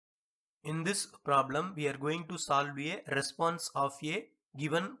In this problem, we are going to solve a response of a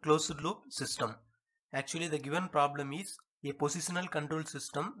given closed loop system. Actually, the given problem is a positional control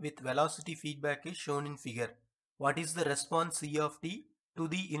system with velocity feedback is shown in figure. What is the response C of t to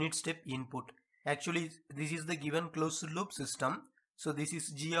the unit step input? Actually, this is the given closed loop system. So this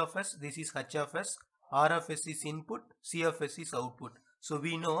is G of s, this is H of s, R of s is input, C of s is output. So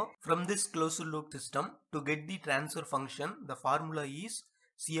we know from this closed loop system to get the transfer function, the formula is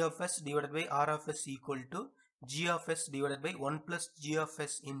C of s divided by R of s equal to G of s divided by 1 plus G of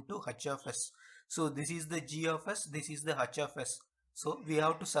s into H of s. So this is the G of s, this is the H of s. So we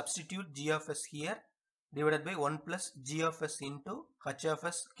have to substitute G of s here divided by 1 plus G of s into H of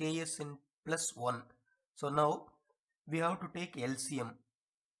s Ks in plus 1. So now we have to take LCM.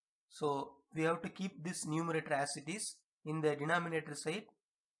 So we have to keep this numerator as it is in the denominator side.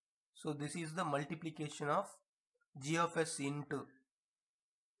 So this is the multiplication of G of s into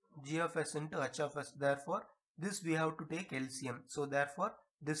G of s into H of s. Therefore, this we have to take LCM. So therefore,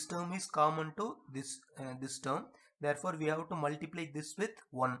 this term is common to this term. Therefore, we have to multiply this with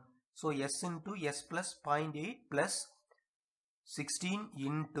 1. So s into s plus 0.8 plus 16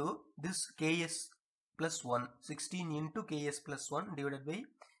 into this ks plus 1. 16 into ks plus 1 divided by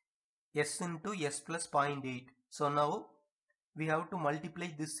s into s plus 0.8. So now we have to multiply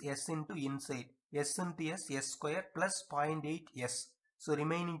this s into inside. S into s square plus 0.8 s. So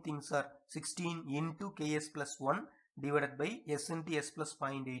remaining things are 16 into ks plus 1 divided by s into s plus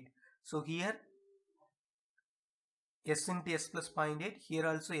 0.8. So here s into s plus 0.8, here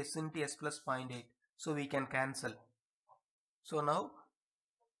also s into s plus 0.8. So we can cancel. So now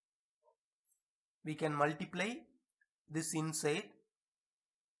we can multiply this inside,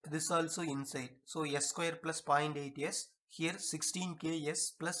 this also inside. So s square plus 0.8 s, here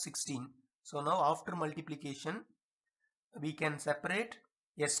 16ks plus 16. So now after multiplication, we can separate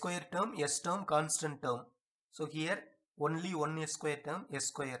s square term, s term, constant term. So here only one s square term, s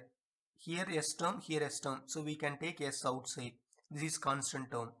square. Here s term, here s term. So we can take s outside. This is constant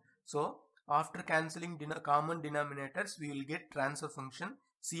term. So after cancelling common denominators, we will get transfer function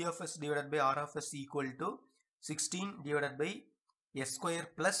C of s divided by R of s equal to 16 divided by s square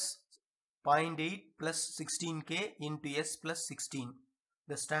plus 0.8 plus 16k into s plus 16.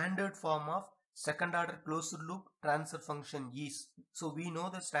 The standard form of second order closed loop transfer function is, so we know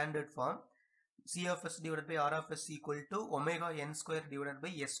the standard form, C of s divided by R of s equal to omega n square divided by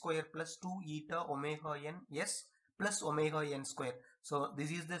s square plus 2 eta omega n s plus omega n square. So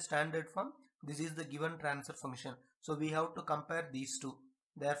this is the standard form, this is the given transfer function. So we have to compare these two.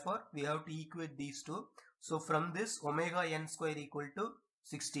 Therefore we have to equate these two. So from this omega n square equal to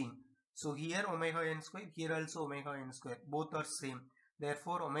 16. So here omega n square, here also omega n square, both are same.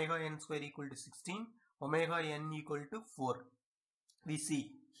 Therefore omega n square equal to 16, omega n equal to 4. We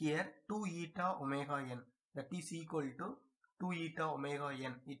see here 2 eta omega n, that is equal to 2 eta omega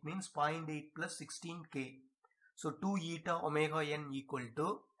n. It means 0.8 plus 16k. So 2 eta omega n equal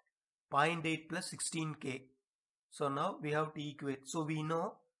to 0.8 plus 16k. So now we have to equate. So we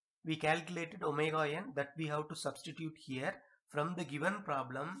know we calculated omega n, that we have to substitute here from the given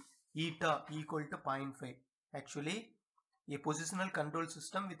problem eta equal to 0.5. Actually, a positional control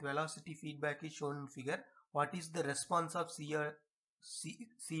system with velocity feedback is shown in figure. What is the response of Ct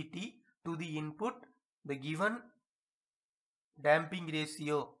to the input? The given damping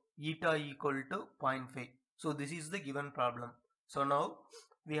ratio eta equal to 0.5. So this is the given problem. So now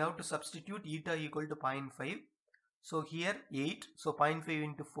we have to substitute eta equal to 0.5. So here 8. So 0.5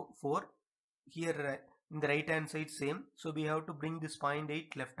 into 4. Here in the right hand side same. So we have to bring this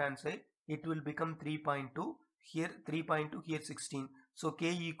 0.8 left hand side. It will become 3.2. Here 3.2, here 16. So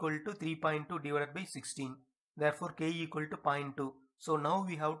k equal to 3.2 divided by 16. Therefore k equal to 0.2. So now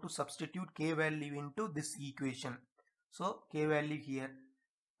we have to substitute k value into this equation. So k value here.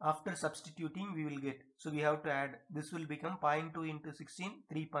 After substituting we will get. So we have to add. This will become 0.2 into 16,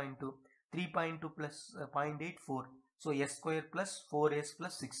 3.2. 3.2 plus 0.8, 4. So s square plus 4s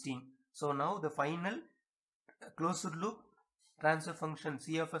plus 16. So now the final closed loop transfer function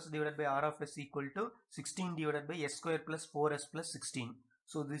C of s divided by R of s equal to 16 divided by s square plus 4s plus 16.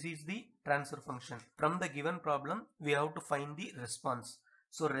 So this is the transfer function. From the given problem, we have to find the response.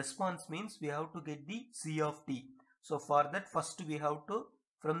 So response means we have to get the C of t. So for that, first we have to,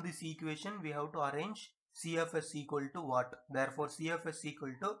 from this equation, we have to arrange C of s equal to what? Therefore C of s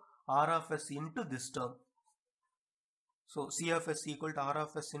equal to R of s into this term. So C of s equal to R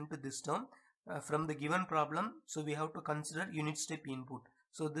of s into this term. From the given problem, so we have to consider unit step input.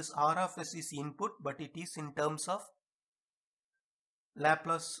 So this R of s is input, but it is in terms of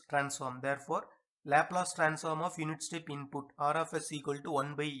Laplace transform. Therefore Laplace transform of unit step input R of s equal to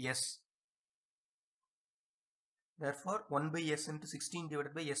 1 by s. Therefore 1 by s into 16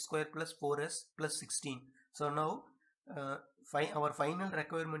 divided by s square plus 4s plus 16. So now our final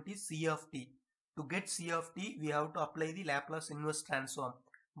requirement is c of t. To get c of t, we have to apply the Laplace inverse transform.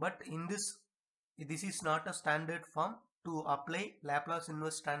 But in this is not a standard form to apply Laplace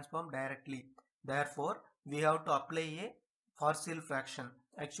inverse transform directly. Therefore, we have to apply a partial fraction.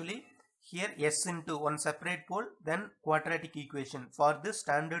 Actually, here s into one separate pole, then quadratic equation. For this,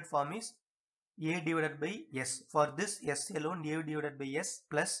 standard form is a divided by s. For this s alone, a divided by s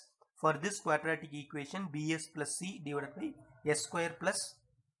plus, for this quadratic equation, bs plus c divided by s square plus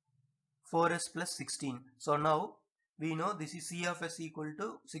 4s plus 16. So now we know this is c of s equal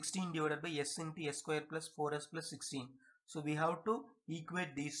to 16 divided by s into s square plus 4s plus 16. So we have to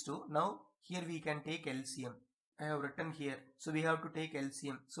equate these two. Now here we can take LCM. I have written here. So we have to take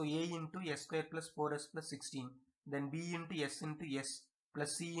LCM. So a into s square plus 4s plus 16. Then b into s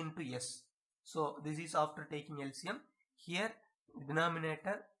plus c into s. So this is after taking LCM. Here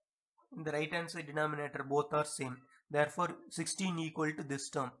denominator, in the right hand side denominator, both are same. Therefore 16 equal to this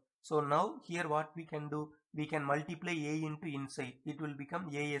term. So now here what we can do, we can multiply a into inside. It will become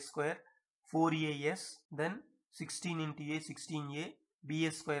a square 4as, then 16 into a 16a,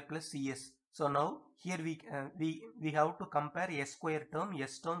 bs square plus cs. So now here we have to compare s square term,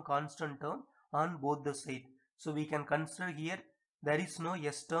 s term, constant term on both the side. So we can consider here there is no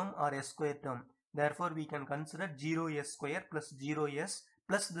s term or s square term. Therefore we can consider 0s square plus 0s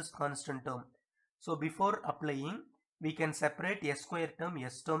plus this constant term. So before applying, we can separate s square term,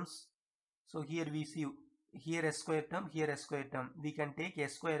 s terms. So here we see here s square term, here s square term. We can take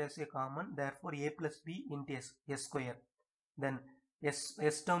s square as a common. Therefore a plus b into s square. Then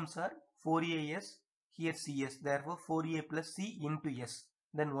s terms are 4as, here cs. Therefore 4a plus c into s.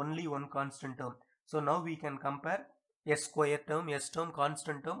 Then only one constant term. So now we can compare s square term, s term,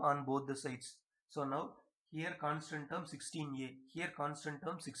 constant term on both the sides. So now here constant term 16a, here constant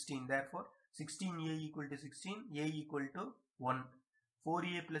term 16. Therefore 16a equal to 16, a equal to 1.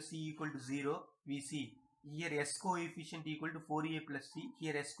 4a plus c equal to 0. We see here s coefficient equal to 4a plus c,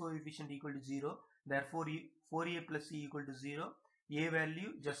 here s coefficient equal to 0. Therefore 4a plus c equal to 0. A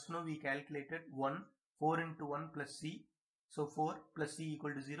value just now we calculated 1. 4 into 1 plus c. So 4 plus c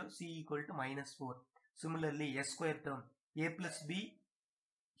equal to 0. C equal to minus 4. Similarly s square term, a plus b,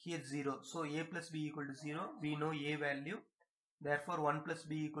 here 0. So a plus b equal to 0. We know a value. Therefore 1 plus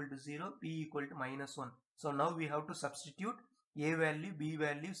b equal to 0. b equal to minus 1. So now we have to substitute a value, b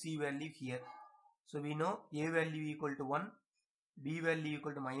value, c value here. So we know a value equal to 1, b value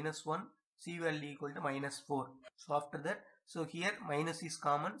equal to minus 1, c value equal to minus 4. So after that, so here minus is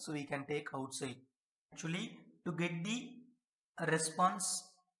common, so we can take outside. Actually, to get the response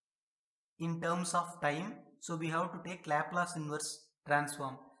in terms of time, so we have to take Laplace inverse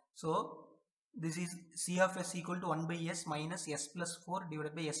transform. So this is c of s equal to 1 by s minus s plus 4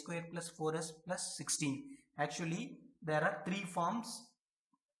 divided by s square plus 4s plus 16. Actually, there are three forms.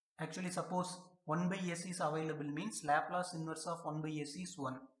 Actually, suppose 1 by s is available means Laplace inverse of 1 by s is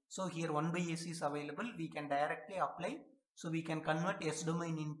 1. So here 1 by s is available, we can directly apply. So we can convert s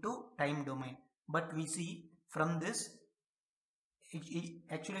domain into time domain. But we see from this,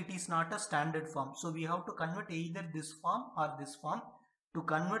 actually it is not a standard form. So we have to convert either this form or this form to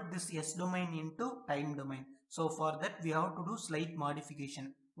convert this s domain into time domain. So for that we have to do slight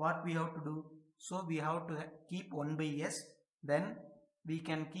modification. What we have to do? So we have to keep 1 by s, then we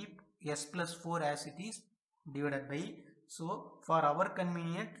can keep s plus 4 as it is divided by. So for our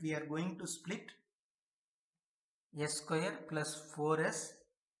convenient, we are going to split s square plus 4s,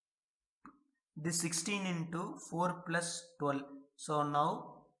 this 16 into 4 plus 12. So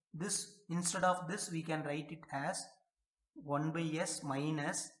now this, instead of this, we can write it as 1 by s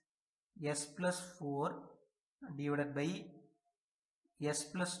minus s plus 4 divided by s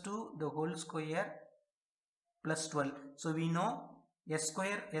plus 2 the whole square plus 12. So we know s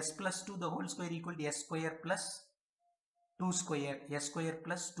square, s plus 2 the whole square equal to s square plus 2 square, s square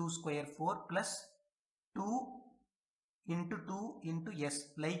plus 2 square 4 plus 2 into s,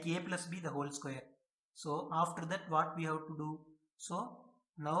 like a plus b the whole square. So after that what we have to do? So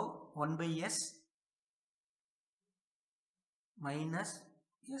now 1 by s minus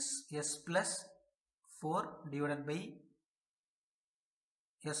s plus 4 divided by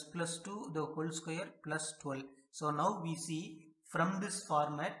s plus 2 the whole square plus 12. So now we see from this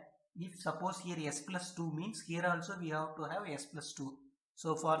format, if suppose here s plus 2 means here also we have to have s plus 2.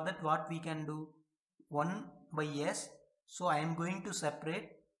 So for that what we can do? 1 by s. So I am going to separate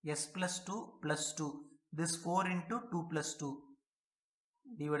s plus 2 plus 2. This 4 into 2 plus 2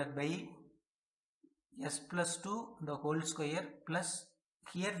 divided by s plus 2 the whole square plus,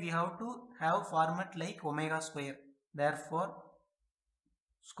 here we have to have format like omega square. Therefore,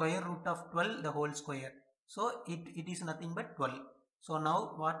 square root of 12 the whole square. So it is nothing but 12. So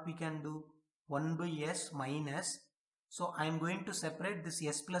now what we can do? 1 by s minus. So I am going to separate this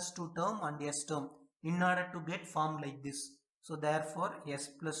s plus 2 term and s term in order to get form like this. So therefore s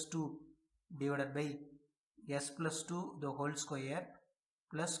plus 2 divided by s plus 2 the whole square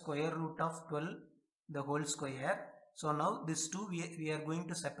plus square root of 12 the whole square. So now this 2 we are going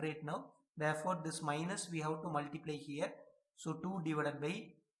to separate now. Therefore this minus we have to multiply here. So 2 divided by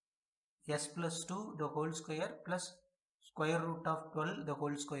s plus 2 the whole square plus square root of 12 the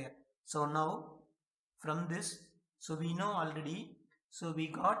whole square. So now from this, so we know already, so we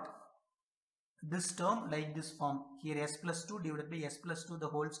got this term like this form. Here s plus 2 divided by s plus 2 the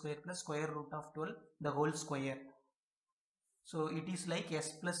whole square plus square root of 12 the whole square. So it is like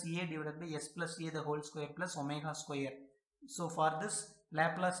s plus a divided by s plus a the whole square plus omega square. So for this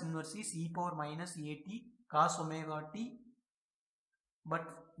Laplace inverse is e power minus at cos omega t, but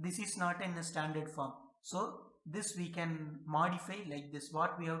this is not in a standard form. So this we can modify like this.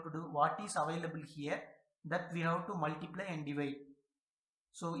 What we have to do, what is available here, that we have to multiply and divide.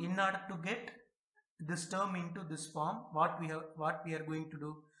 So in order to get this term into this form, what we are going to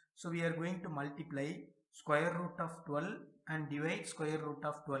do, so we are going to multiply square root of 12 and divide square root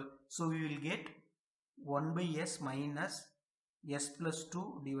of 12. So we will get 1 by s minus s plus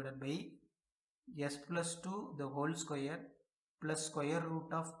 2 divided by s plus 2 the whole square plus square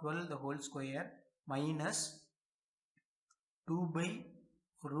root of 12 the whole square minus 2 by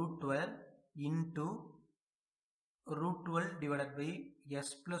root 12 into root 12 divided by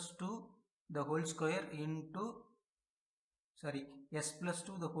s plus 2 the whole square into s plus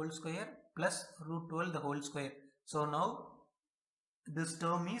 2 the whole square plus root 12 the whole square. So now this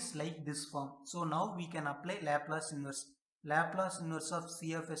term is like this form. So now we can apply Laplace inverse. Laplace inverse of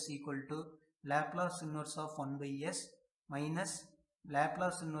C of s equal to Laplace inverse of 1 by s minus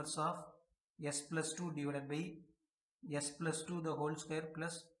Laplace inverse of s plus 2 divided by s plus 2 the whole square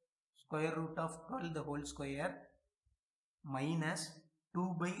plus square root of 12 the whole square minus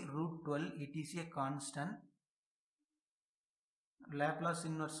 2 by root 12, it is a constant. Laplace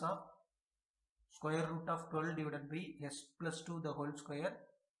inverse of square root of 12 divided by s plus 2 the whole square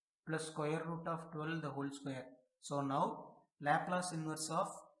plus square root of 12 the whole square. So now Laplace inverse of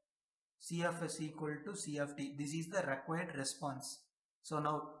C of s equal to C of t. This is the required response. So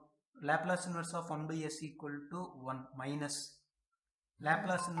now Laplace inverse of 1 by s equal to 1 minus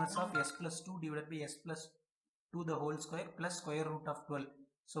Laplace inverse of s plus 2 divided by s plus 2 the whole square plus square root of 12.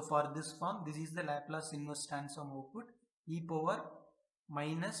 So for this form, this is the Laplace inverse transform output. E power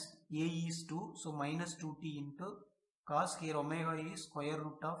minus a is 2, so minus 2t into cos, here omega is square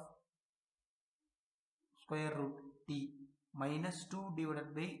root t minus 2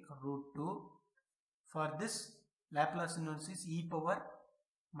 divided by root 2. For this Laplace inverse is e power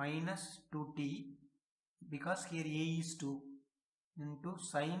minus 2t, because here a is 2 into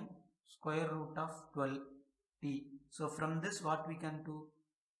sine square root of 12t. So from this what we can do,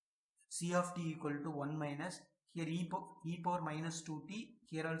 C of t equal to 1 minus, here e power minus 2t,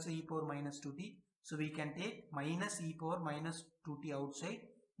 here also e power minus 2t. So we can take minus e power minus 2t outside.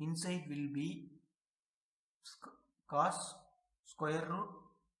 Inside will be cos square root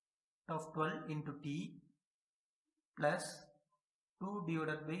of 12 into t plus 2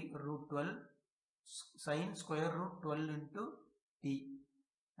 divided by root 12 sine square root 12 into t.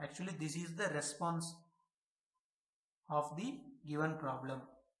 Actually this is the response of the given problem.